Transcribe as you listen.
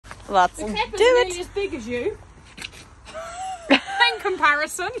Let's do the clip it. nearly as big as you. In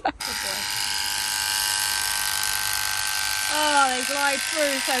comparison. Oh, they glide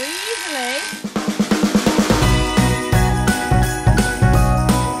through so easily.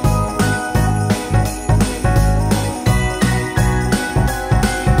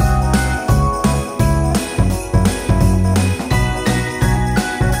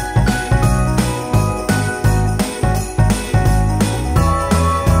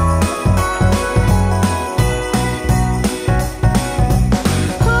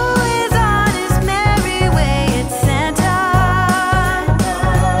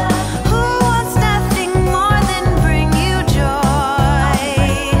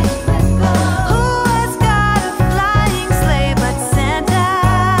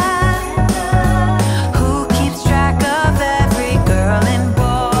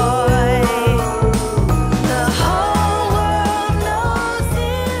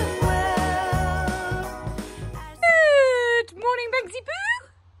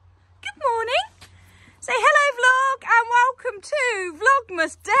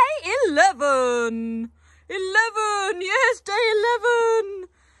 Vlogmas day 11. 11, yes, day 11.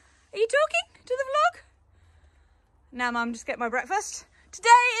 Are you talking to the vlog? Now, Mum, just get my breakfast. Today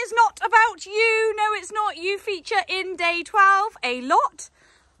is not about you. No, it's not. You feature in day 12 a lot.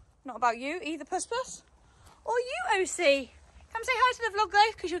 Not about you either, Puss Puss. Or you, OC. Come say hi to the vlog,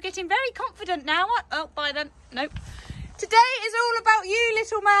 though, because you're getting very confident now. Oh, bye then. Nope. Today is all about you,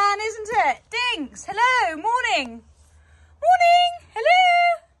 little man, isn't it? Dinks, hello, morning. Morning,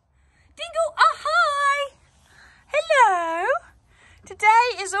 hello. Dingle, oh, hi. Hello.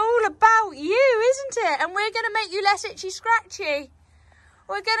 Today is all about you, isn't it? And we're going to make you less itchy scratchy.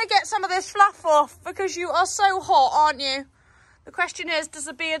 We're going to get some of this fluff off because you are so hot, aren't you? The question is, does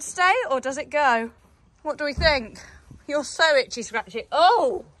the beard stay or does it go? What do we think? You're so itchy scratchy.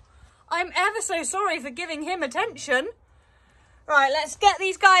 Oh, I'm ever so sorry for giving him attention. Right, let's get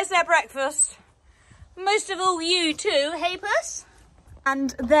these guys their breakfast. Most of all you too, hey Puss?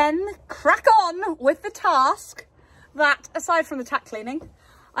 And then crack on with the task that, aside from the tack cleaning,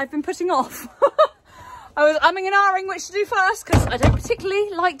 I've been putting off. I was umming and ahhing which to do first because I don't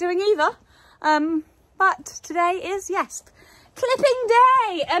particularly like doing either. But today is, yes, clipping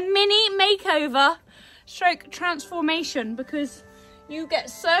day, a mini makeover stroke transformation because you get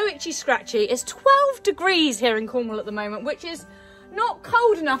so itchy scratchy. It's 12 degrees here in Cornwall at the moment, which is not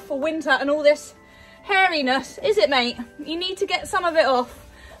cold enough for winter and all this hairiness, is it, mate? You need to get some of it off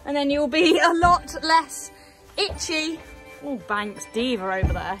and then you'll be a lot less itchy. Oh, Banks Diva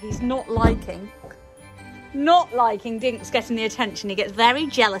over there. He's not liking Dinks getting the attention. He gets very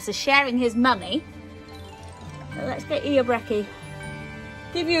jealous of sharing his mummy. So let's get you a brekkie.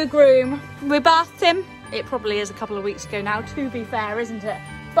 Give you a groom. We bathed him. It probably is a couple of weeks ago now, to be fair, isn't it?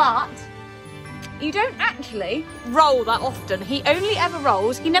 But you don't actually roll that often. He only ever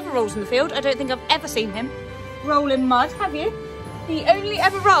rolls. He never rolls in the field. I don't think I've ever seen him roll in mud, have you? He only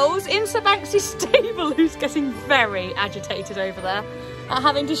ever rolls in Sir Banks's stable, who's getting very agitated over there at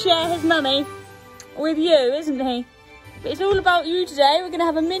having to share his mummy with you, isn't he? But it's all about you today. We're going to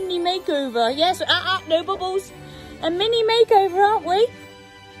have a mini makeover. Yes, no bubbles. A mini makeover, aren't we?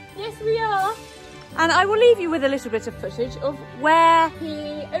 Yes, we are. And I will leave you with a little bit of footage of where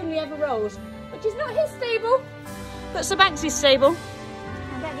he only ever rolls, which is not his stable, but Sir Banks's stable.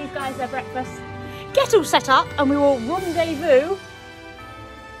 I'll get these guys their breakfast, get all set up, and we will rendezvous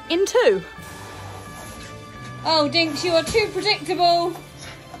in 2. Oh, Dinks, you are too predictable.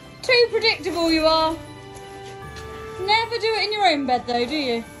 Too predictable you are. Never do it in your own bed though, do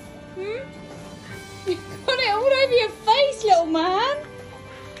you? You've got it all over your face, little man.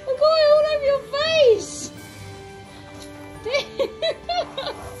 I've got it all over your face.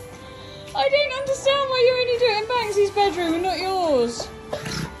 I don't understand why you only do it in Banksy's bedroom and not yours.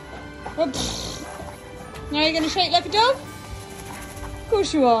 Now you're going to shake like a dog? Of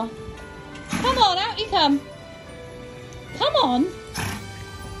course you are. Come on, out you come. Come on.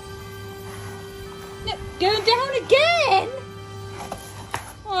 No, going down again?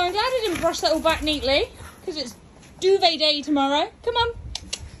 Oh, I'm glad I didn't brush that all back neatly because it's duvet day tomorrow. Come on.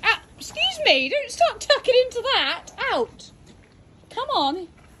 Excuse me, don't start tucking into that. Out. Come on.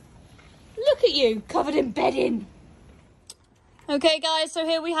 Look at you, covered in bedding. Okay, guys, so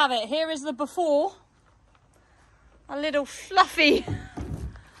here we have it. Here is the before. A little fluffy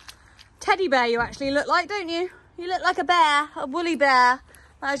teddy bear you actually look like, don't you? You look like a bear, a woolly bear.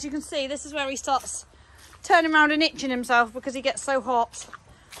 As you can see, this is where he starts turning around and itching himself because he gets so hot.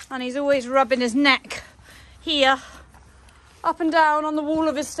 And he's always rubbing his neck here. Up and down on the wall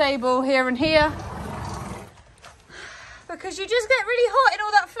of his stable, here and here. Because you just get really hot in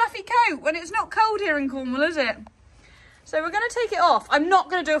all that fluffy fluffy coat when it's not cold here in Cornwall, is it? So we're going to take it off. I'm not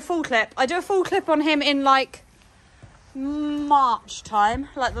going to do a full clip. I do a full clip on him in like March time,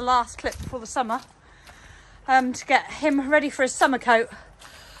 like the last clip before the summer, to get him ready for his summer coat.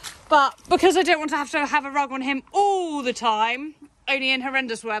 But because I don't want to have a rug on him all the time, only in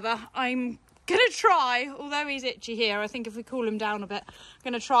horrendous weather, I'm going to try, although he's itchy here, I think if we cool him down a bit, I'm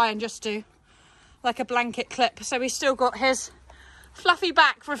going to try and just do like a blanket clip. So he's still got his fluffy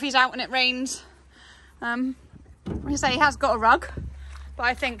back for if he's out and it rains. Like I say, he has got a rug, but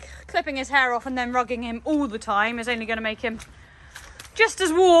I think clipping his hair off and then rugging him all the time is only going to make him just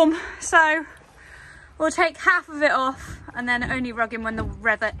as warm. So we'll take half of it off and then only rug him when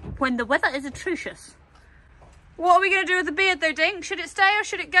the weather is atrocious. What are we going to do with the beard though, Dink? Should it stay or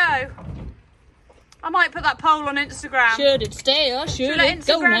should it go? I might put that poll on Instagram. Should it stay or should it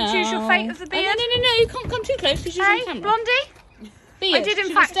go now? Instagram choose your fate of the beard? No, you can't come too close because you're on camera. Blondie? Beard. I did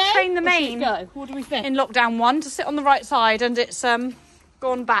in fact train the mane what do we think? in lockdown 1 to sit on the right side, and it's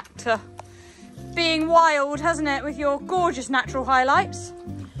gone back to being wild, hasn't it, with your gorgeous natural highlights.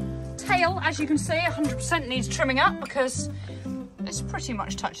 Tail, as you can see, 100% needs trimming up because it's pretty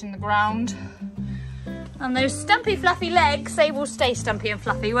much touching the ground. And those stumpy fluffy legs, they will stay stumpy and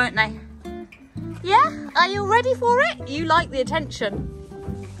fluffy, won't they? Yeah? Are you ready for it? You like the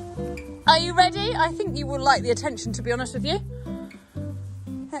attention. Are you ready? I think you will like the attention, to be honest with you.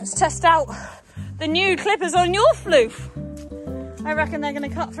 Let's test out the new clippers on your floof. I reckon they're going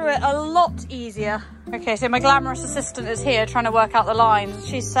to cut through it a lot easier. Okay, so my glamorous assistant is here trying to work out the lines.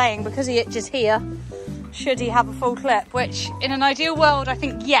 She's saying because he itches here, should he have a full clip? Which, in an ideal world, I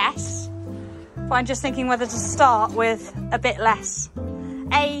think yes. But I'm just thinking whether to start with a bit less.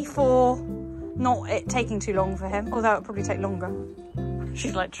 A, for not it taking too long for him, although it'll probably take longer.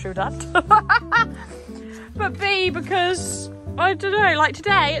 She's like, true that. But B, because I don't know, like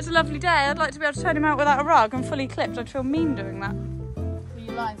today, it's a lovely day. I'd like to be able to turn him out without a rug and fully clipped. I'd feel mean doing that. So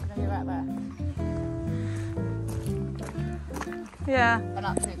your line's going to go out there? Yeah. And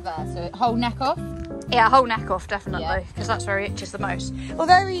up to there, so whole neck off? Yeah, whole neck off, definitely, because that's where he itches the most.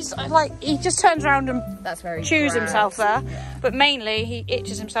 Although he's like, he just turns around and chews himself there, but mainly he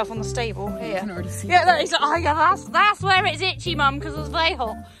itches himself on the stable here. I can already see yeah, he's like, oh yeah, that's where it's itchy, mum, because it's very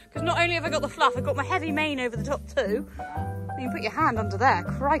hot. Because not only have I got the fluff, I've got my heavy mane over the top too. You can put your hand under there.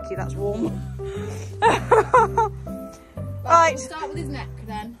 Crikey, that's warm. Right. We'll start with his neck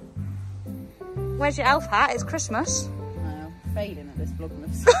then. Where's your elf hat? It's Christmas. No, fading at this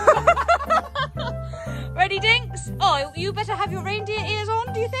Vlogmas. Ready, Dinks? Oh, you better have your reindeer ears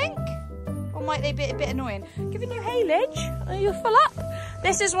on, do you think? Or might they be a bit annoying? Giving you haylage? Are you full up?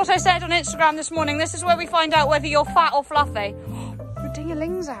 This is what I said on Instagram this morning. This is where we find out whether you're fat or fluffy. Your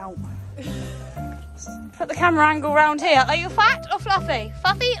ding-a-ling's out. Put the camera angle round here. Are you fat or fluffy?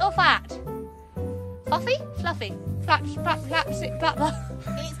 Fluffy or fat? Fluffy? Fluffy. Flaps, flaps, flaps, It's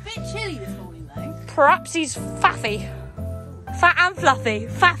a bit chilly this morning though. Perhaps he's faffy. Fat and fluffy.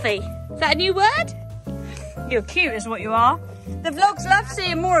 Faffy. Is that a new word? You're cute is what you are. The vlogs love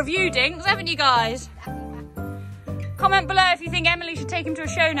seeing more of you, Dinks, haven't you guys? Comment below if you think Emily should take him to a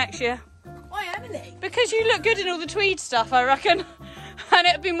show next year. Why Emily? Because you look good in all the tweed stuff, I reckon. And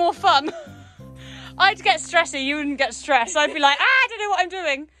it'd be more fun. I'd get stressy, you wouldn't get stressed. I'd be like, I don't know what I'm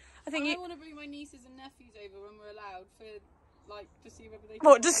doing. I want to bring my nieces and nephews over when we're allowed for, like, to see whether they can...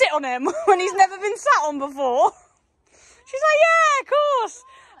 What, to sit on him when he's never been sat on before? She's like, yeah, of course.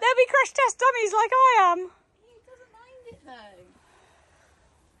 They'll be crash test dummies like I am. He doesn't mind it though.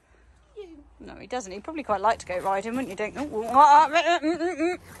 No, he doesn't. He'd probably quite like to go riding, wouldn't you, Dink?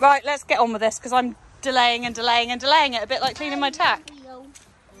 Right, let's get on with this because I'm delaying and delaying and delaying it, a bit like cleaning my tack.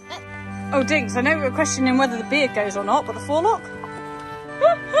 Oh, Dinks, I know we were questioning whether the beard goes or not, but the forelock?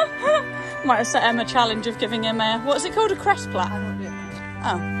 Might have set him a challenge of giving him a, what's it called, a crest plait?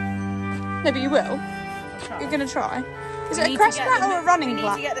 Oh. No, but you will. You're going to try. Is it a crest plait or a running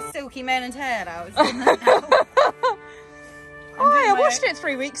plait? We need to get the silky mane and hair out. Oh, I washed it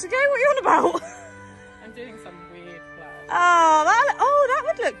 3 weeks ago. What are you on about? I'm doing some weird plait. Oh, that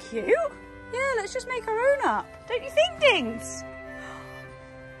would look cute. Yeah, let's just make our own up. Don't you think, Dinks?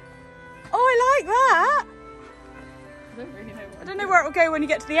 Oh, I like that. I don't know where it will go when you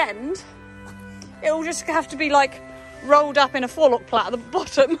get to the end. It'll just have to be like rolled up in a forelock plait at the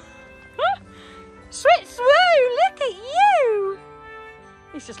bottom. Sweet swoo, look at you.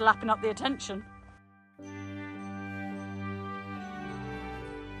 He's just lapping up the attention.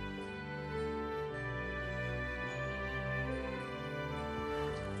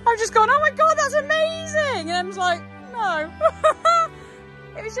 I've just gone, oh my God, that's amazing. And Em's like, no.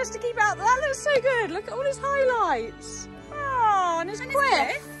 It was just to keep out, that looks so good. Look at all his highlights. Oh, and his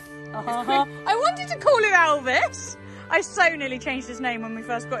quiff. I wanted to call him Elvis. I so nearly changed his name when we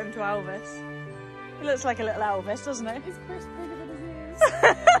first got him to Elvis. He looks like a little Elvis, doesn't he? Is Chris bigger than his ears?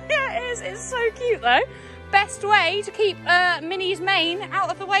 Yeah, it is. It's so cute though. Best way to keep Minnie's mane out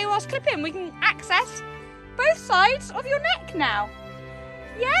of the way whilst clipping. We can access both sides of your neck now.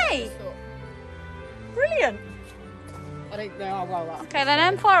 Yay! Brilliant. I think they are well up. Okay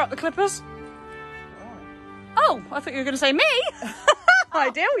then, fire up the clippers. Oh, I thought you were going to say me.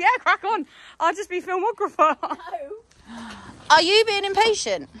 Ideal, yeah, crack on. I'll just be filmographer. No. Are you being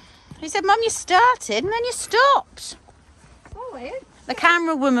impatient? He said, Mum, you started and then you stopped. Oh, yeah. The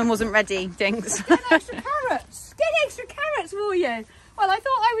camera woman wasn't ready, Dinks. Get extra carrots. Get extra carrots for you. Well, I thought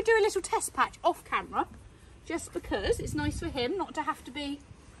I would do a little test patch off camera, just because it's nice for him not to have to be...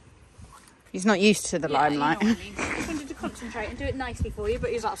 He's not used to the limelight. You know what I mean. I just wanted to concentrate and do it nicely for you,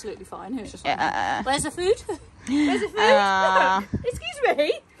 but he's absolutely fine. He was just like, where's the food? Where's the food? Excuse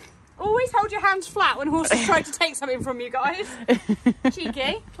me. Always hold your hands flat when horses try to take something from you guys.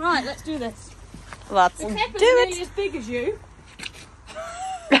 Cheeky. Right, let's do this. Let's the do clipper's it. nearly as big as you.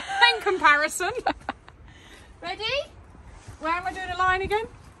 In comparison. Ready? Where am I doing a line again?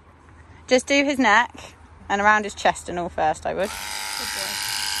 Just do his neck and around his chest and all first, I would. Good boy.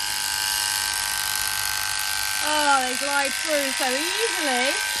 Oh, they glide through so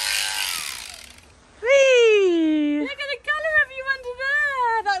easily. Whee! Look at the colour of you under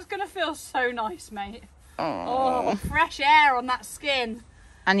there. That's going to feel so nice, mate. Oh, fresh air on that skin.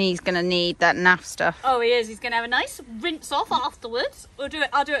 And he's going to need that naff stuff. Oh, he is. He's going to have a nice rinse off afterwards. I'll do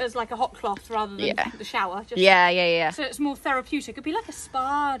it as like a hot cloth rather than the shower. Just Yeah. so it's more therapeutic. It'd be like a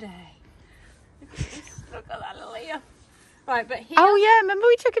spa day. Look at that little ear. Right, but here... Oh, yeah. Remember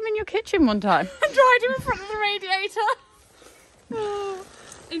we took him in your kitchen one time? and dried him in front of the radiator.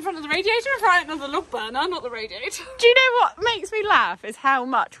 In front of the radiator, in front of the log burner, not the radiator. Do you know what makes me laugh is how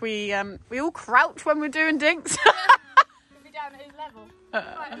much we all crouch when we're doing Dinks. Yeah. We'll be down at his level.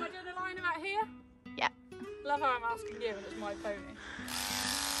 Right, am I doing a line about here? Yeah. Love how I'm asking you and it's my pony.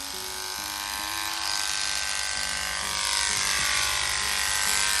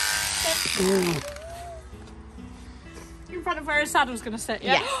 In front of where his saddle's going to sit,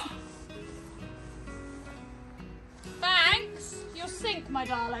 yeah? Yes. Thanks. You'll sink, my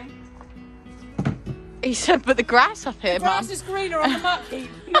darling. He said, put the grass up here, The Mum. grass is greener on the muck heap,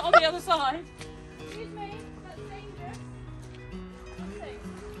 not on the other side. Excuse me, that's dangerous.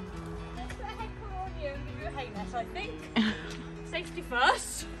 Let's put a head collar on you and give you a hay net, I think. Safety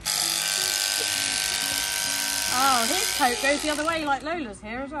first. Oh, his coat goes the other way like Lola's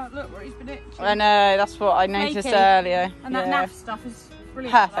here as well. Look where he's been itching. I know, that's what I noticed Naked. earlier. And that naff stuff is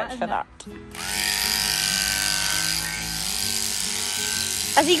brilliant. Perfect for that.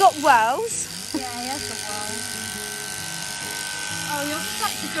 Has he got whirls? Yeah, he has got whirls. Oh, you're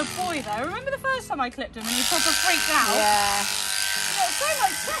such a good boy though. Remember the first time I clipped him and he proper freaked out? Yeah. You've got so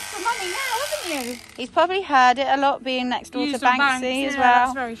much stuff for money now, haven't you? He's probably heard it a lot being next door to Used on Banksy Banks, as yeah, well.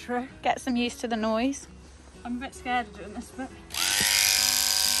 That's very true. Gets them used to the noise. I'm a bit scared of doing this, but don't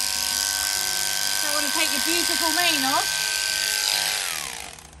want to take your beautiful mane off.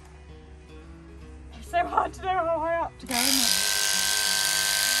 It's so hard to know how high up to go, isn't it?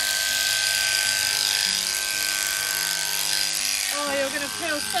 Oh, you're going to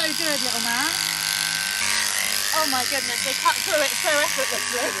feel so good, little man. Oh my goodness, they cut through it so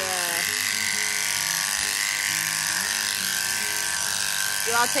effortlessly.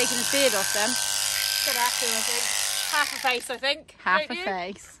 You are taking his beard off then? Gonna have to, I think. Half a face, I think. Half Don't a you?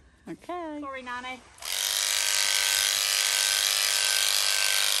 face. Okay. Sorry, Nanny.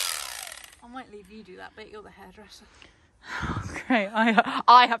 I might leave you do that bit. You're the hairdresser. Okay,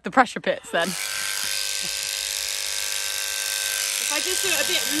 I have the pressure pits then. If I just do it a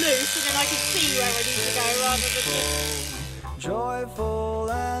bit loose and then I can see where I need to go rather than just...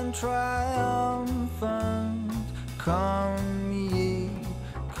 Joyful and triumphant, come ye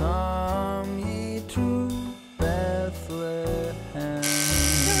to Bethlehem. I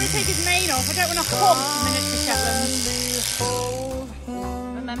don't want to take his mane off. I don't want to haunt miniature Shetland.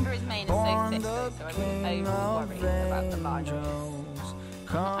 Remember, his mane is so thick though, so I wouldn't over worry about the line.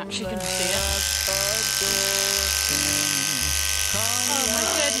 I'm actually going to see it. Oh my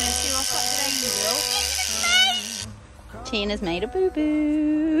goodness, you are such an angel. Tina's made a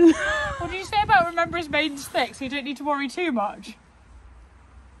boo-boo. What did you say about remember his mane's thick so you don't need to worry too much?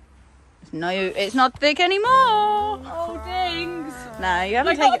 No, it's not thick anymore. Oh, Dinks. No, you I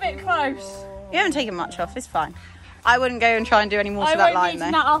haven't got a taken. bit close. You haven't taken much off. It's fine. I wouldn't go and try and do any more I to that won't line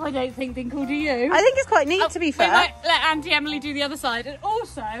neaten though. that up, I don't think, Dinkle, do you? I think it's quite neat to be We fair. might let Auntie Emily do the other side. And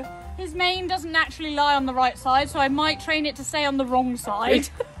also, his mane doesn't naturally lie on the right side, so I might train it to stay on the wrong side.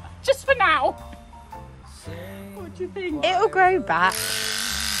 Just for now. What do you think? It'll grow back.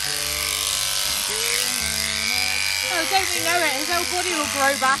 Oh, don't we know it? His whole body will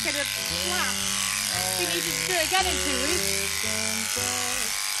grow back in a flat. He needed to do it again in 2 weeks.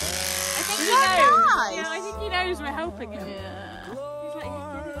 I think he knows. Nice. Yeah, I think he knows we're helping him. Yeah. He's like,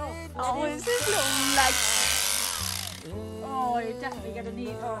 get it off. Oh, it's his little legs. Oh, you're definitely going to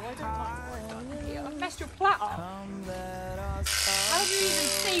need... Oh, I don't like what I've done here. I've messed your plait up. How do you even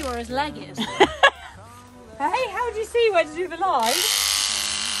see where his leg is? Hey, how do you see where to do the line?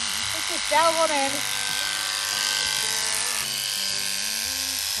 Let's just delve on in.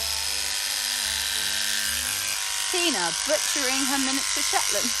 Tina butchering her miniature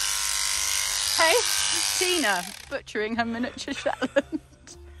Shetland. Hey? Tina butchering her miniature Shetland.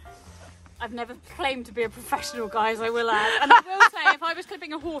 I've never claimed to be a professional, guys, I will add. And I will say, if I was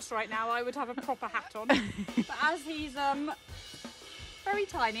clipping a horse right now, I would have a proper hat on. But as he's very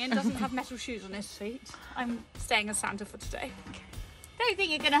tiny and doesn't have metal shoes on his feet, I'm staying as Santa for today. Don't think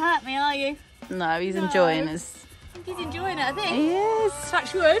you're going to hurt me, are you? No, he's enjoying his... I think he's enjoying it, I think. He is.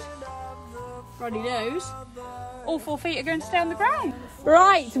 Touch wood. Roddy knows. All 4 feet are going to stay on the ground.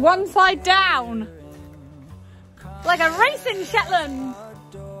 Right, one side down. Like a racing Shetland.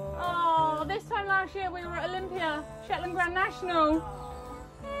 Oh, this time last year we were at Olympia, Shetland Grand National.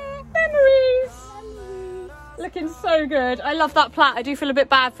 Memories. Looking so good. I love that plait. I do feel a bit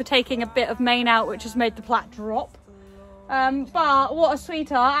bad for taking a bit of mane out, which has made the plait drop. But what a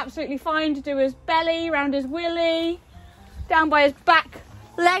sweetheart. Absolutely fine to do his belly, around his willy, down by his back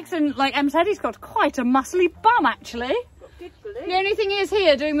legs, and like Em said, he's got quite a muscly bum actually. The only thing is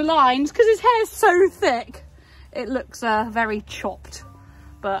here doing the lines, because his hair's so thick, it looks very chopped.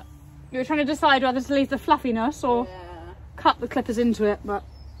 But you were trying to decide whether to leave the fluffiness or cut the clippers into it, but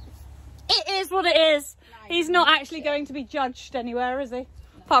it is what it is. He's not actually going to be judged anywhere, is he?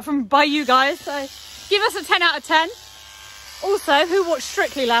 Apart from by you guys, so give us a 10 out of 10. Also, who watched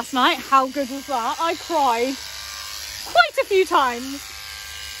Strictly last night? How good was that? I cried quite a few times.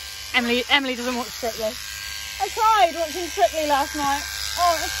 Emily doesn't watch Strictly. I cried watching Strictly last night.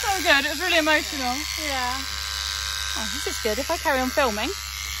 Oh, it was so good. It was really emotional. Yeah. Oh, this is good if I carry on filming.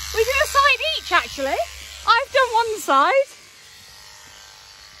 We do a side each, actually. I've done one side.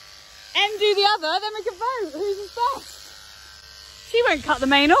 Em do the other, then we can vote. Who's the best? She won't cut the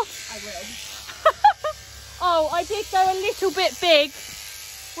mane off. I will. Oh, I did go a little bit big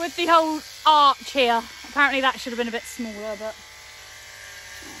with the whole arch here. Apparently that should have been a bit smaller, but...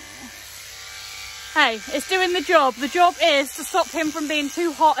 Hey, it's doing the job. The job is to stop him from being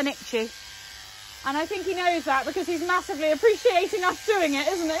too hot and itchy. And I think he knows that because he's massively appreciating us doing it,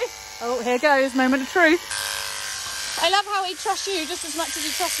 isn't he? Oh, here goes, moment of truth. I love how he trusts you just as much as he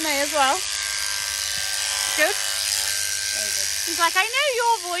trusts me as well. Good. Very good. He's like, I know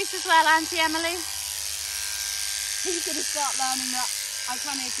your voice as well, Auntie Emily. He's going to start learning that I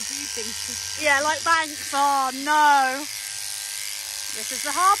come here to do things. Yeah, like Banks. Oh, no. This is the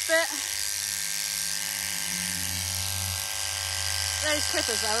hard bit. Those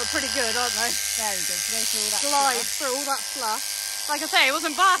clippers though are pretty good, aren't they? Very good. Go through all that slide through all that fluff. Like I say, it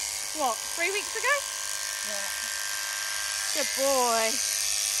wasn't bust, what, 3 weeks ago? Yeah. Good boy.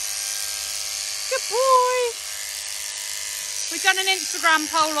 Good boy. We've done an Instagram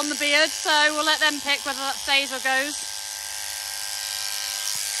poll on the beard, so we'll let them pick whether that stays or goes.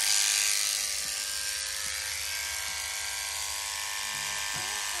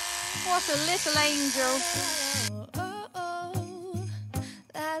 What a little angel.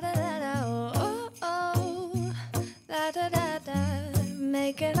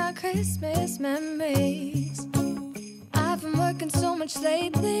 Making our Christmas memories. I've been working so much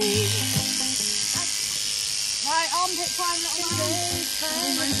lately. Right, armpit time, little man.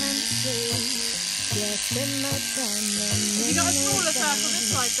 Have you got a smaller circle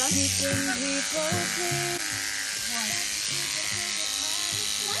this side then?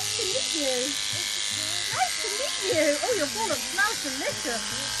 Nice to meet you. Nice to meet you. Oh, your wallet smells delicious.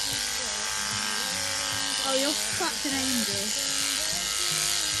 Oh, you're such an angel.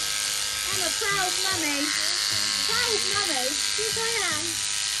 I'm a proud mummy. Proud mummy? Yes, I am.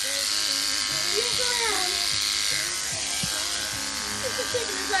 Yes, I am. He's just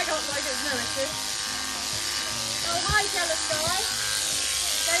keeping his leg up like it's no issue. Oh, hi, jealous guy.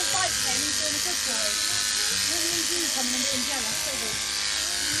 Don't fight him, he's doing a good boy. Really need you coming in being jealous, does he?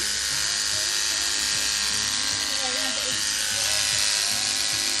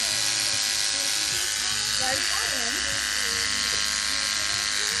 Don't fight him.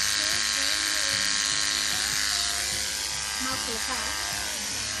 Mouthful of hat.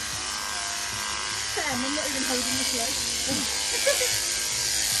 Sam, I'm not even holding this leg.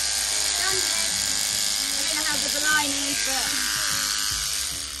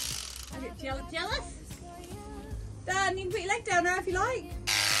 Jealous? Dan, you can put your leg down now if you like.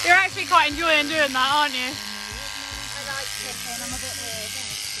 You're actually quite enjoying doing that, aren't you? I like kissing, I'm a bit weird.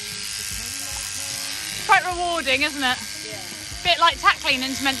 It's quite rewarding, isn't it? Yeah. Bit like tack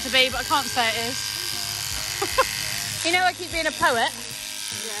cleaning's meant to be, but I can't say it is. You know I keep being a poet?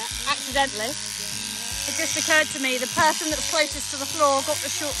 Yeah. Accidentally. It just occurred to me the person that's closest to the floor got the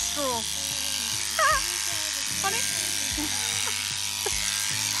short straw. Funny?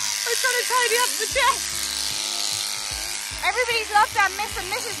 I was trying to tidy up the chest. Everybody's loved our Miss and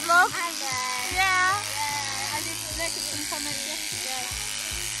Mrs. vlog. I know. Yeah. I did look at some comments yesterday.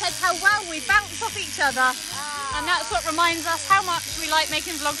 Said how well we bounce off each other. And that's what reminds us how much we like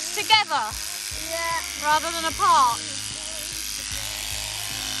making vlogs together. Yeah. Rather than apart.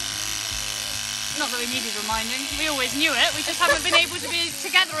 Not that we needed reminding, we always knew it, we just haven't been able to be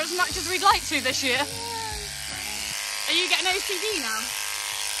together as much as we'd like to this year. Are you getting OCD now?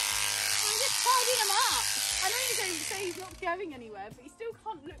 I'm just tidying him up. I know you're going to say he's not going anywhere, but he still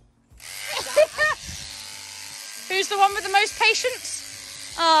can't look. Who's the one with the most patience?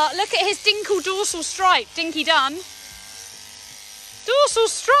 Look at his dinkle dorsal stripe. Dinky done. Dorsal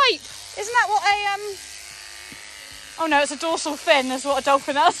stripe! Isn't that what a, Oh no, it's a dorsal fin, that's what a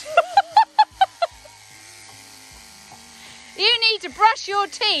dolphin has. You need to brush your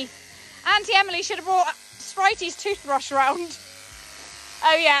teeth. Auntie Emily should have brought Spritey's toothbrush around.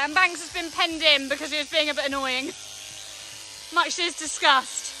 Oh yeah, and Banks has been penned in because he was being a bit annoying. Much to his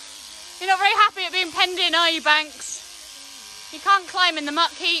disgust. You're not very happy at being penned in, are you, Banks? You can't climb in the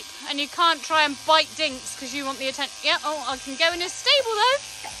muck heap, and you can't try and bite Dinks because you want the attention. Yeah, oh, I can go in his stable though.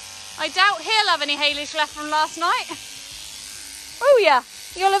 I doubt he'll have any haylage left from last night. Oh yeah,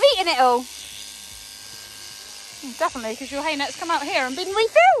 you'll have eaten it all. Definitely, because your hay net's come out here and been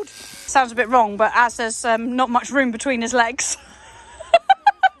refilled. Sounds a bit wrong, but as there's not much room between his legs.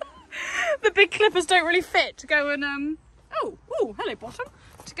 The big clippers don't really fit to go and, oh, hello bottom.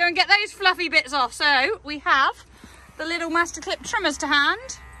 To go and get those fluffy bits off. So, we have the little master clip trimmers to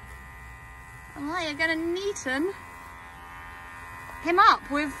hand. And we are going to neaten him up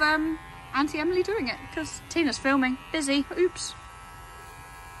with Auntie Emily doing it, because Tina's filming. Busy. Oops.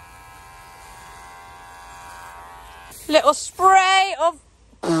 Little spray of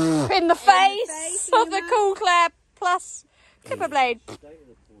in the face of the Cool Claire Plus clipper blade. Oi!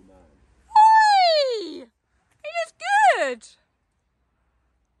 He looks good.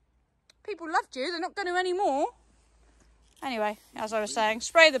 People loved you. They're not going to anymore. Anyway, as I was saying,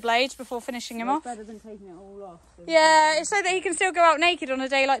 spray the blades before finishing him off. Better than taking it all off. Yeah, it's so that he can still go out naked on a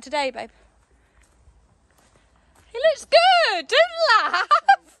day like today, babe. He looks good. Don't laugh.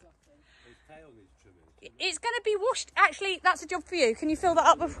 It's going to be washed. Actually, that's a job for you. Can you fill that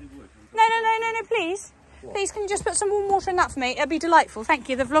up with... No, please. What? Please, can you just put some warm water in that for me? It'll be delightful. Thank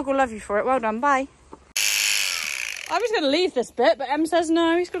you. The vlog will love you for it. Well done. Bye. I was going to leave this bit, but Em says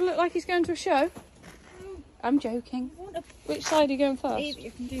no. He's got to look like he's going to a show. I'm joking. Which side are you going first? You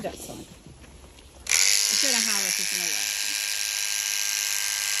can do that side. I don't know how this is going to work.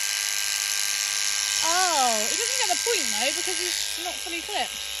 Oh, he doesn't get the point though because he's not fully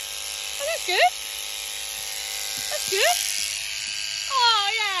clipped. Oh, that's good. That's good. Oh,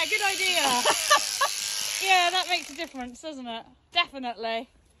 yeah, good idea. Yeah, that makes a difference, doesn't it? Definitely.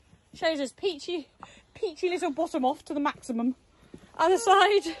 Shows his peachy little bottom off to the maximum. Other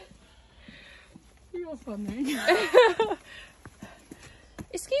side. You're funny.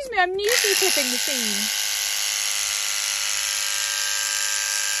 Excuse me, I'm usually clipping the seam.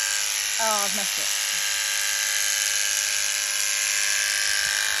 Oh, I've messed it.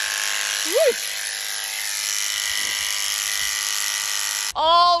 Woo.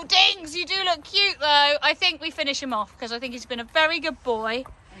 Oh, Dinks, you do look cute though. I think we finish him off because I think he's been a very good boy.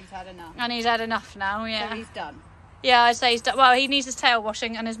 And he's had enough. And he's had enough now, yeah. So he's done. Yeah, I'd say he's done. Well, he needs his tail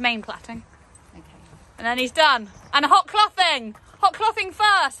washing and his mane plaiting. Okay. And then he's done. And hot clothing. Hot clothing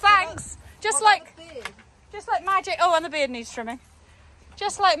first. Thanks. Just like magic. Oh, and the beard needs trimming.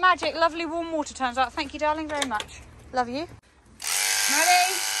 Just like magic, lovely warm water turns out. Thank you, darling, very much. Love you.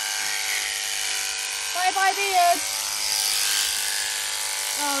 Ready? Bye-bye, beard.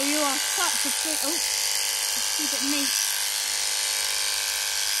 Oh, you are such a sweet... Oh, keep it neat.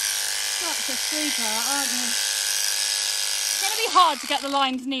 Such a sweetheart, aren't you? It's going to be hard to get the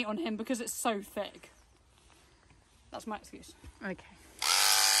lines neat on him because it's so thick. That's my excuse. Okay.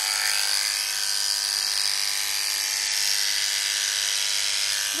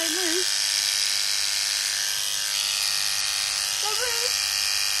 They move. They move.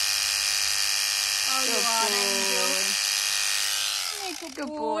 Oh, you are an angel. Good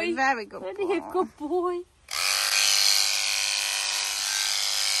boy. Very good boy. Good boy.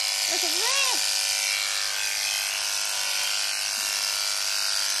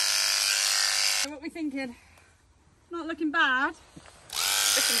 thinking? Not looking bad.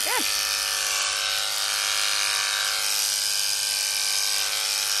 Looking good.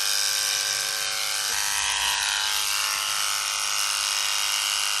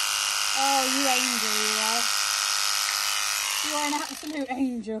 Oh, you angel, you are. You are an absolute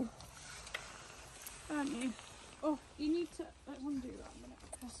angel. Aren't you? Oh, you need to... Let's undo that a minute,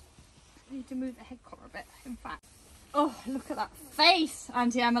 because I need to move the head collar a bit, in fact. Oh, look at that face,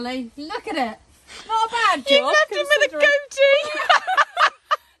 Auntie Emily. Look at it. Not a bad job. You left him with a goatee.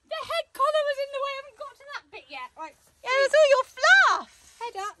 The head collar was in the way. I haven't got to that bit yet. Right. Yeah, it was all your fluff.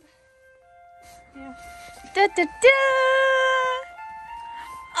 Head up. Yeah. Da, da, da.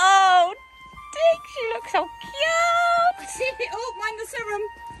 Oh, Dinks, you look so cute. Oh, mind the serum.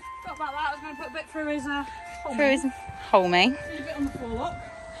 Forgot about that. I was going to put a bit through his hole. Through his homie. Need a bit on the forelock.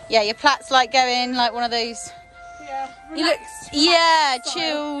 Yeah, your plat's like going like one of those. Yeah. You look, Relaxed, yeah, style.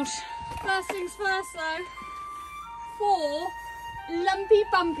 chilled. First things first, though. For lumpy,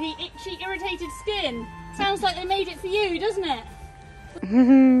 bumpy, itchy, irritated skin. Sounds like they made it for you, doesn't it?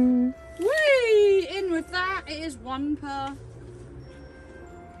 Whee! In with that. It is 1 per.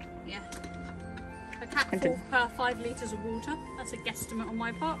 Yeah. A capful per 5 litres of water. That's a guesstimate on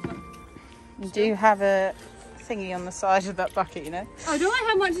my part. But You do have a thingy on the side of that bucket, you know. oh, do I?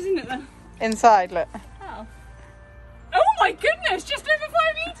 How much is in it then? Inside, look. Oh. Oh my goodness! Just over 5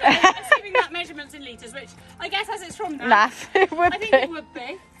 litres. Assuming that measurement's in litres, which I guess as it's from that. Naff, it would I think be. it would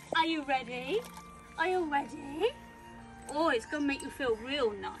be. Are you ready? Are you ready? Oh, it's going to make you feel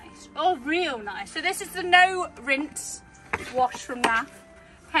real nice. Oh, real nice. So this is the no rinse wash from NAF.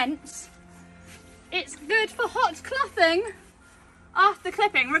 Hence, it's good for hot clothing after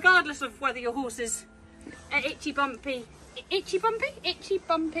clipping, regardless of whether your horse is itchy bumpy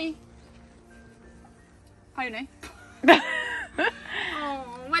pony.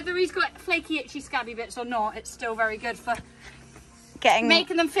 Oh, whether he's got flaky, itchy, scabby bits or not, it's still very good for Getting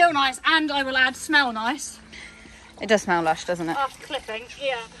making them feel nice, and I will add smell nice it does smell lush, doesn't it? after clipping.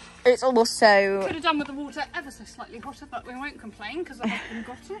 Yeah. It's also Could have done with the water ever so slightly hotter, but we won't complain because the husband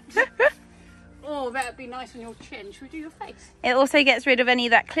got it. Oh, that'd be nice on your chin. Should we do your face? it also gets rid of any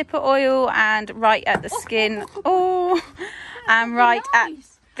of that clipper oil and right at the skin. Oh, and right at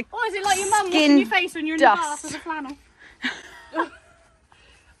Nice. the Oh, is it like your mum skin washing your face when you're in the bath dust. with a flannel?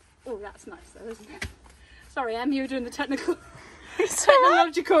 Oh, that's nice though, isn't it? Sorry, Em, you were doing the technological.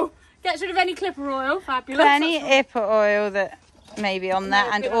 Gets rid of any clipper oil. Fabulous. Any That's ipper oil that may be on there,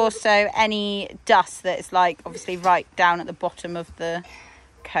 No, and good. also any dust that's like obviously right down at the bottom of the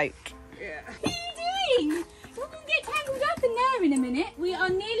coke. what are you doing? We're going to get tangled up in there in a minute. We are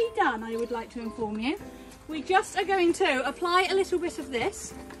nearly done, I would like to inform you. We just are going to apply a little bit of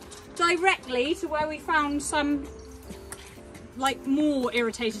this directly to where we found some like more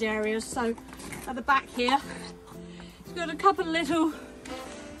irritated areas. So at the back here, it's got a couple of little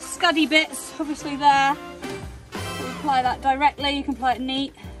scuddy bits obviously there. So we apply that directly, you can apply it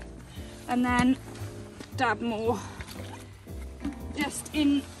neat, and then dab more just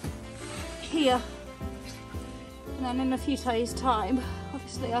in here, and then in a few days time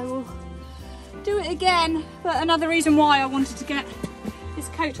obviously I will do it again. But another reason why I wanted to get his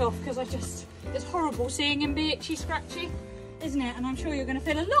coat off, because it's horrible seeing him be itchy scratchy, isn't it? And I'm sure you're going to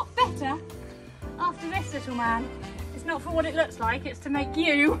feel a lot better after this, little man. It's not for what it looks like, it's to make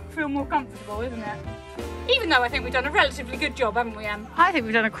you feel more comfortable, isn't it? Even though I think we've done a relatively good job, haven't we, Em? I think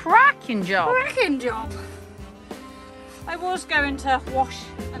we've done a cracking job. Cracking job. I was going to wash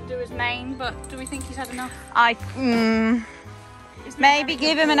and do his mane, but do we think he's had enough? He's been Maybe very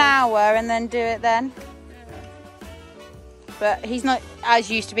give good him an boy. hour and then do it then. But he's not as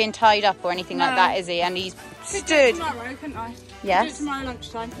used to being tied up or anything like No. that, is he? And he's Could do it stood. tomorrow, couldn't I? Do Yes. it tomorrow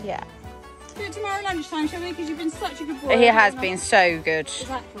lunchtime. Yeah. Do it tomorrow lunchtime, shall we? Because you've been such a good boy. He has been so good.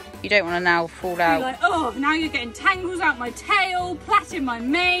 Exactly. You don't want to now fall Be out. like, oh, now you're getting tangles out my tail, plaiting my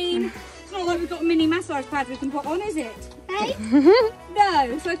mane. It's not like we've got a mini massage pad we can put on, is it? Eh?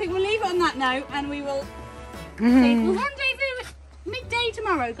 No. So I think we'll leave it on that note, and we will see. We'll rendezvous at midday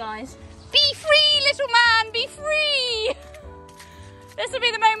tomorrow, guys. Be free, little man, be free! This will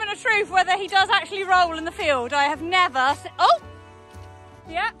be the moment of truth whether he does actually roll in the field. I have never seen... Oh!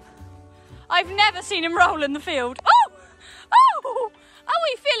 Yep. I've never seen him roll in the field. Oh! Oh! Are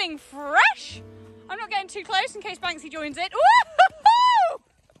we feeling fresh? I'm not getting too close in case Banksy joins it. Woo-hoo-hoo!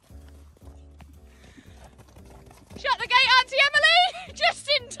 Shut the gate, Auntie Emily! Just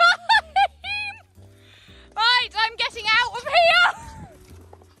in time! Right, I'm getting out of here!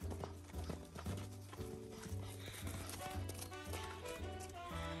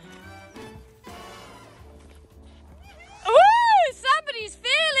 Ooh, somebody's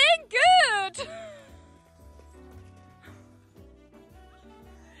feeling good.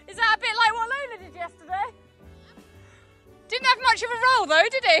 yesterday. Didn't have much of a roll though,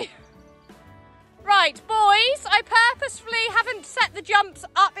 did he? Right, boys, I purposefully haven't set the jumps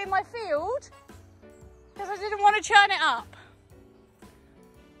up in my field because I didn't want to churn it up.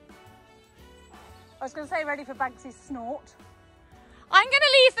 I was going to say ready for Banksy's snort. I'm going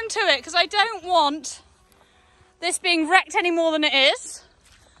to leave them to it because I don't want this being wrecked any more than it is.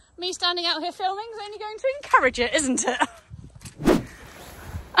 Me standing out here filming is only going to encourage it, isn't it?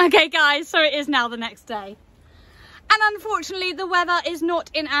 Okay guys, so it is now the next day. And unfortunately the weather is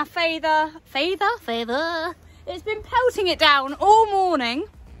not in our favour. It's been pelting it down all morning.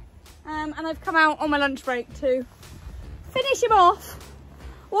 And I've come out on my lunch break to finish him off,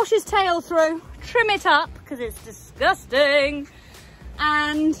 wash his tail through, trim it up because it's disgusting.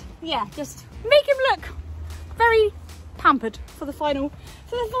 And yeah, just make him look very pampered for the final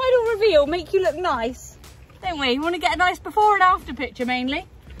reveal. Make you look nice, don't we? You want to get a nice before and after picture mainly.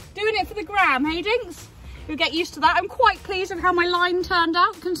 Doing it for the gram, hey Dinks? You'll get used to that. I'm quite pleased with how my line turned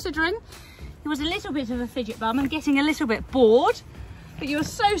out, considering it was a little bit of a fidget bum and getting a little bit bored. But you were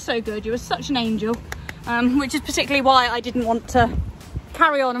so good. You were such an angel, which is particularly why I didn't want to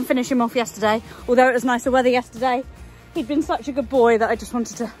carry on and finish him off yesterday. Although it was nicer weather yesterday, he'd been such a good boy that I just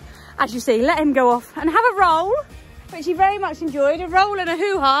wanted to, as you see, let him go off and have a roll, which he very much enjoyed, a roll and a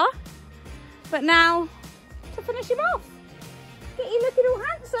hoo-ha. But now to finish him off, get you looking all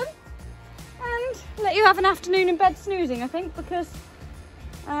handsome and let you have an afternoon in bed snoozing, I think, because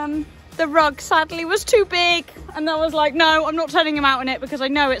the rug sadly was too big and I was like, no, I'm not turning him out in it because I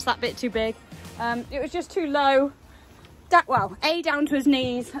know it's that bit too big. It was just too low, well, down to his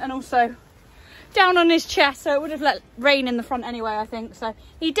knees and also down on his chest, so it would have let rain in the front anyway, I think. So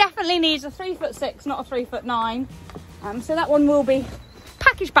he definitely needs a 3'6", not a 3'9". So that one will be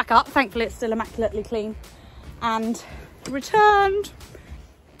packaged back up. Thankfully it's still immaculately clean and returned,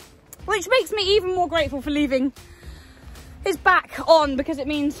 which makes me even more grateful for leaving his back on, because it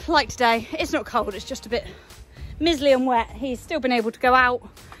means, like today, it's not cold, it's just a bit mizzly and wet. He's still been able to go out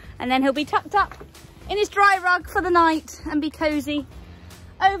and then he'll be tucked up in his dry rug for the night and be cozy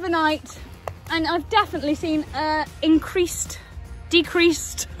overnight. And I've definitely seen a decreased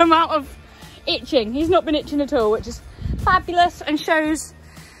amount of itching. He's not been itching at all, which is fabulous and shows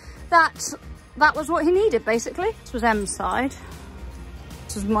that that was what he needed, basically. This was M's side.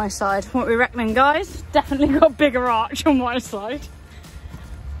 This was my side. What are we reckoning, guys? Definitely got a bigger arch on my side.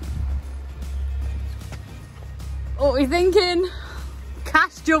 What are we thinking?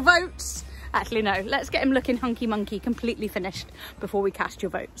 Cast your votes. Actually, no. Let's get him looking hunky monkey, completely finished, before we cast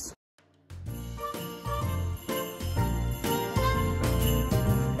your votes.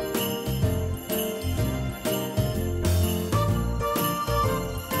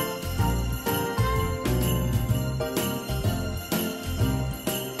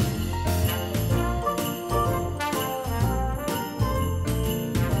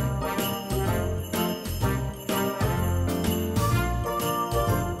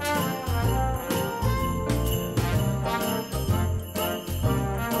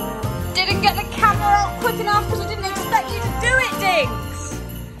 Didn't get the camera out quick enough because I didn't expect you to do it, Dinks.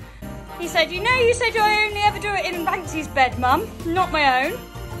 He said, you said I only ever do it in Banksy's bed, Mum, not my own.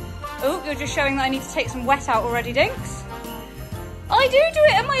 Oh, you're just showing that I need to take some wet out already, Dinks. I do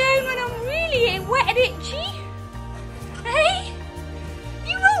it on my own when I'm really wet and itchy. Hey,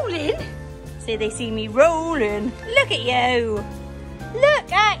 you rolling? So they see me rolling. Look at you.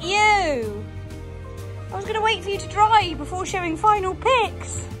 Look at you. I was going to wait for you to dry before showing final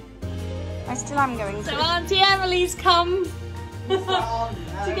pics. I still am going to. So Auntie Emily's come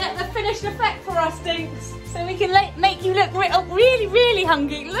to get the finished effect for us, Dinks. So we can make you look really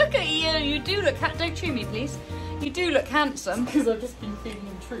hungry. Look at you. You do look, don't chew me please. You do look handsome. Because I've just been feeding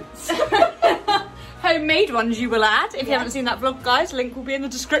him treats. Homemade ones, you will add. If you haven't seen that vlog, guys, link will be in the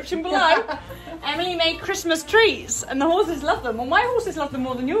description below. Emily made Christmas treats and the horses love them. Well, my horses love them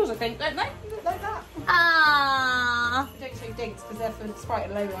more than yours, I think, don't they? Look like that. Ah. Don't show Dinks because they're for Sprite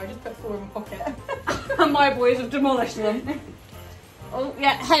and Lola. I just put 4 in my pocket. And my boys have demolished them. Oh,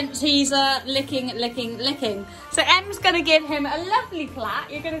 yeah, hence he's licking. So Em's going to give him a lovely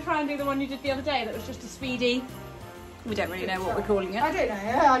plat. You're going to try and do the one you did the other day that was just a speedy... We don't really know what we're calling it. I don't know.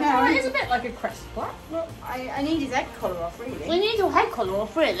 Yeah, I know. Well, it's a bit like a crest plat. Well, I need his head collar off, really. We need your head collar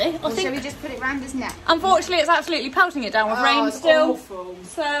off, really. Or shall we just put it round his neck? Unfortunately, it's absolutely pelting it down with rain it's still. Awful.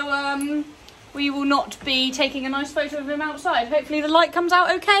 So, we will not be taking a nice photo of him outside. Hopefully the light comes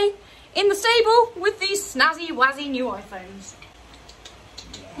out okay in the stable with these snazzy wazzy new iPhones.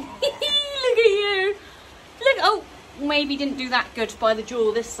 Yeah. Look at you. Look, oh, maybe didn't do that good by the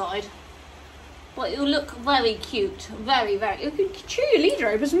jaw this side. But you'll look very cute. Very, very. You can chew your leader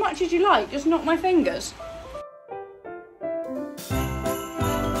over as much as you like, just not my fingers.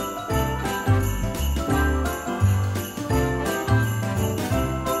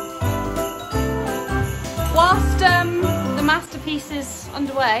 Whilst the masterpiece is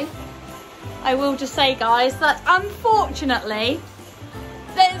underway, I will just say, guys, that unfortunately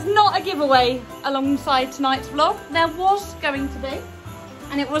there's not a giveaway alongside tonight's vlog. There was going to be,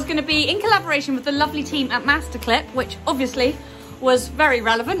 and it was going to be in collaboration with the lovely team at Masterclip, which obviously was very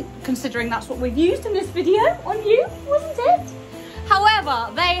relevant considering that's what we've used in this video on you, wasn't it?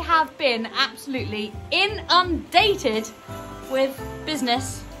 However, they have been absolutely inundated with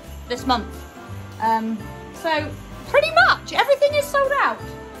business this month. So pretty much everything is sold out,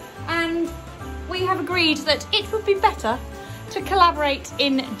 and we have agreed that it would be better to collaborate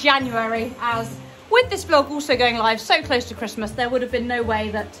in January, as with this vlog also going live so close to Christmas, there would have been no way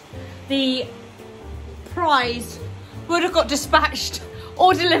that the prize would have got dispatched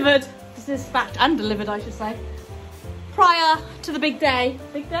or delivered, dispatched and delivered I should say, prior to the big day.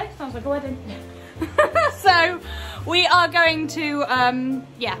 Big day? Sounds like a wedding. So we are going to,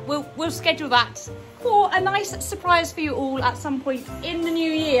 yeah, we'll schedule that for a nice surprise for you all at some point in the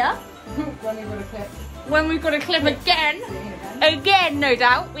new year. When we've got a clip again, no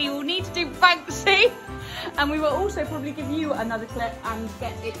doubt. We will need to do Banksy, and we will also probably give you another clip and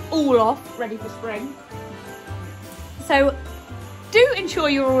get it all off, ready for spring. So do ensure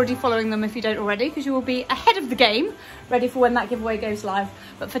you're already following them if you don't already, because you will be ahead of the game, ready for when that giveaway goes live.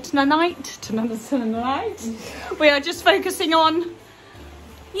 But for tonight, we are just focusing on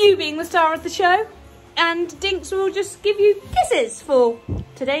you being the star of the show, and Dinks will just give you kisses for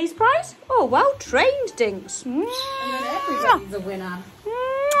today's prize. Oh, well trained, Dinks. And then everybody's a winner.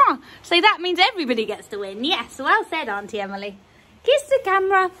 So that means everybody gets to win. Yes, well said, Auntie Emily. Kiss the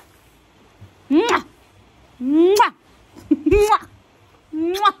camera. Mwah. Mwah. Mwah.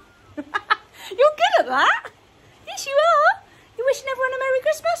 Mwah. You're good at that. Yes, you are. You wishing everyone a Merry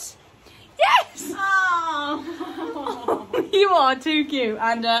Christmas? Yes. Oh. You are too cute,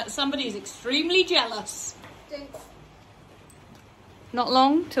 and somebody is extremely jealous. Not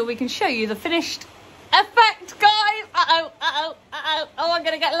long till we can show you the finished effect, guys. Uh-oh, uh-oh, uh-oh. Oh, I'm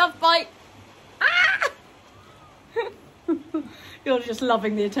gonna get a love bite. Ah! You're just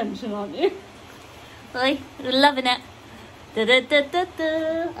loving the attention, aren't you? Really? You're loving it. Da, da, da, da,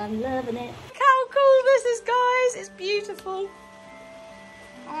 da. I'm loving it. Look how cool this is, guys. It's beautiful.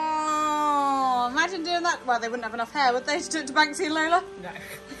 Oh, imagine doing that. Well, they wouldn't have enough hair, would they, to do it to Banksy and Lola? No.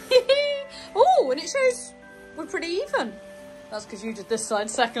 Oh, and it shows we're pretty even. That's because you did this side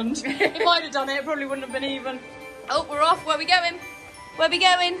second. If I'd have done it, it probably wouldn't have been even. Oh, we're off. Where are we going? Where are we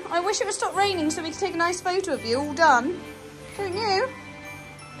going? I wish it would stop raining so we could take a nice photo of you all done. Don't you?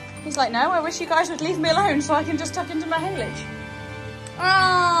 He's like, no, I wish you guys would leave me alone so I can just tuck into my haylage.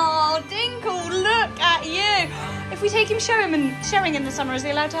 Oh, Dinkle, look at you. If we take him showing in the summer, is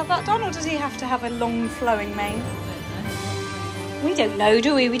he allowed to have that done, or does he have to have a long flowing mane? We don't know,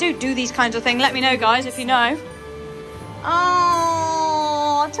 do we? We don't do these kinds of things. Let me know, guys, if you know.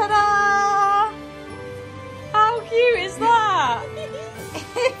 Oh, ta-da! How cute is that?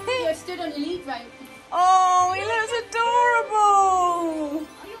 You stood on your lead rope. Oh, he looks adorable.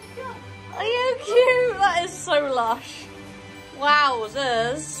 Are you cute? That is so lush.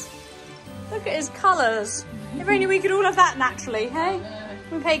 Wowzers. Look at his colours. If only we could all have that naturally, hey?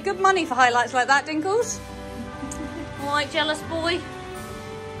 We pay good money for highlights like that, Dinkles. Alright, jealous boy.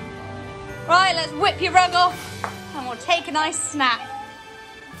 Right, let's whip your rug off and we'll take a nice snap.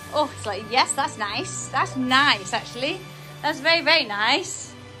 Oh, it's like, yes, that's nice. That's nice, actually. That's very, very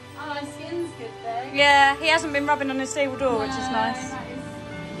nice. Oh, his skin's good though. Yeah, he hasn't been rubbing on his stable door, which is nice.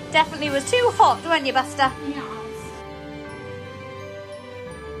 Definitely was too hot, weren't you, Buster? Yeah.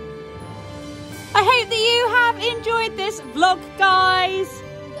 I hope that you have enjoyed this vlog, guys.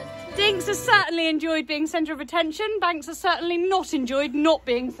 Dinks has certainly enjoyed being centre of attention. Banks has certainly not enjoyed not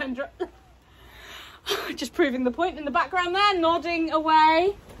being centre. Just proving the point in the background there, nodding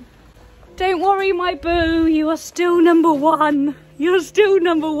away. Don't worry, my boo, you are still number one. You're still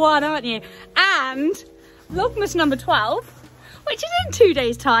number one, aren't you? And Vlogmas number 12, which is in 2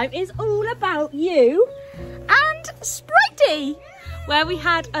 days' time, is all about you and Spritey, where we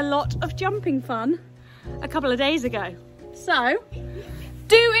had a lot of jumping fun a couple of days ago. So,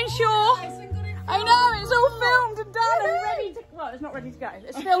 do ensure, I know, it's all filmed and done and ready to, well, it's not ready to go,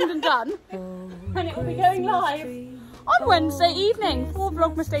 it's filmed and done, and it will be going live on Wednesday evening for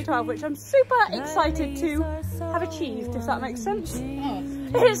Vlogmas Day 12, which I'm super excited to have achieved, if that makes sense.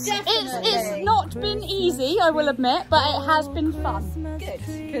 It's not been easy, I will admit, but it has been fun. Good.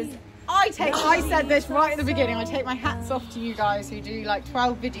 Because I said this right at the beginning. I take my hats off to you guys who do like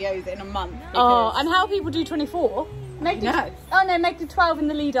 12 videos in a month. Oh, and how people do 24? Meg did, oh no, Meg did 12 in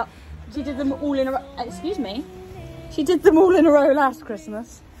the lead up. She did them all in a row. Excuse me. She did them all in a row last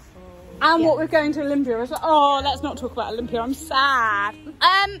Christmas. And what we're going to Olympia. I was like, oh, let's not talk about Olympia. I'm sad.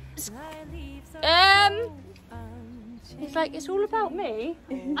 It's like, it's all about me,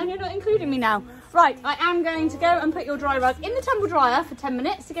 and you're not including me now. Right, I am going to go and put your dry rug in the tumble dryer for 10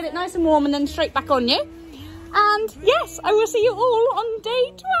 minutes to get it nice and warm and then straight back on you. And yes, I will see you all on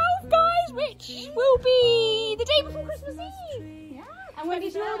day 12, guys, which will be the day before Christmas Eve. Yeah. And when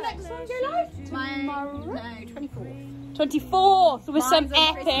does your next one go live? Tomorrow? No, 24th. 24th with some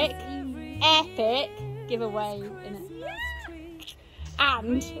epic giveaway in it.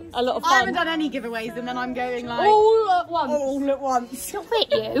 And a lot of fun. I haven't done any giveaways and then I'm going like... all at once. All at once. Stop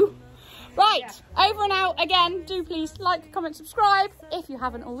it, you. Right, over and out again. Do please like, comment, subscribe if you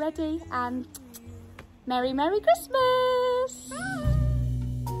haven't already. And Merry Christmas.